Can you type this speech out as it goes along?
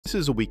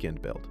This is a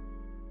weekend build.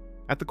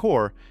 At the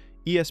core,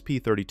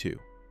 ESP32.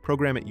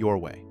 Program it your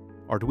way,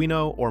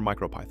 Arduino or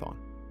MicroPython.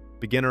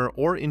 Beginner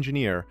or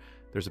engineer,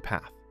 there's a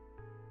path.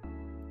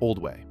 Old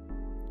way.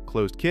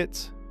 Closed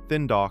kits,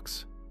 thin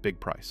docks, big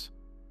price.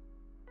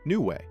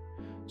 New way.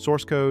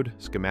 Source code,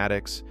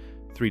 schematics,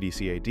 3D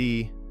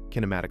CAD,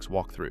 kinematics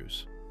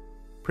walkthroughs.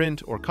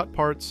 Print or cut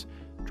parts,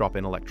 drop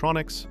in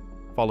electronics,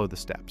 follow the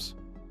steps.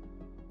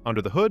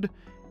 Under the hood,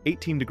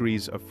 18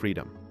 degrees of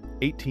freedom,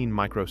 18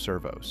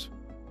 microservos.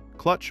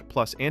 Clutch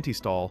plus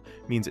anti-stall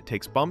means it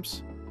takes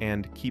bumps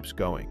and keeps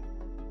going.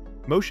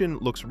 Motion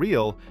looks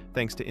real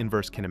thanks to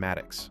inverse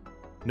kinematics.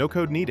 No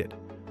code needed.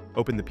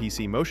 Open the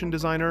PC Motion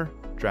Designer,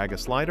 drag a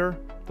slider,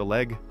 the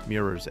leg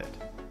mirrors it.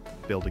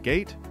 Build a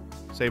gate,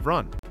 save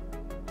run.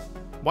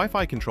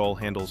 Wi-Fi control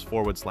handles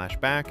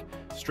forward/back,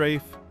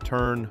 strafe,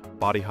 turn,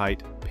 body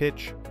height,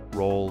 pitch,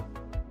 roll,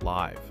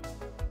 live.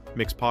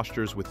 Mix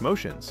postures with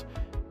motions,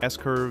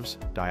 S-curves,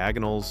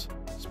 diagonals,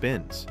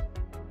 spins.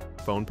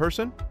 Phone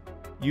person?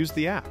 Use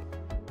the app.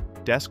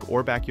 Desk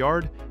or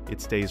backyard,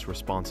 it stays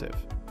responsive.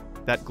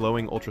 That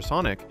glowing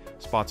ultrasonic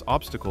spots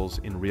obstacles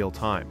in real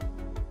time.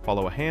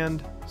 Follow a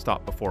hand,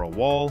 stop before a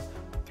wall,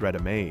 thread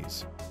a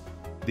maze.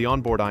 The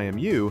onboard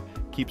IMU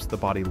keeps the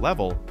body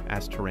level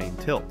as terrain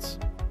tilts.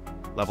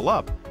 Level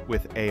up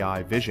with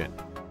AI vision.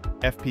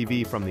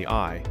 FPV from the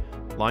eye,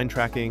 line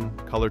tracking,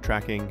 color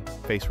tracking,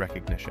 face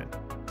recognition.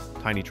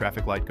 Tiny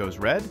traffic light goes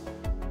red,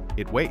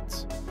 it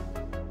waits.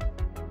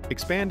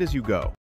 Expand as you go.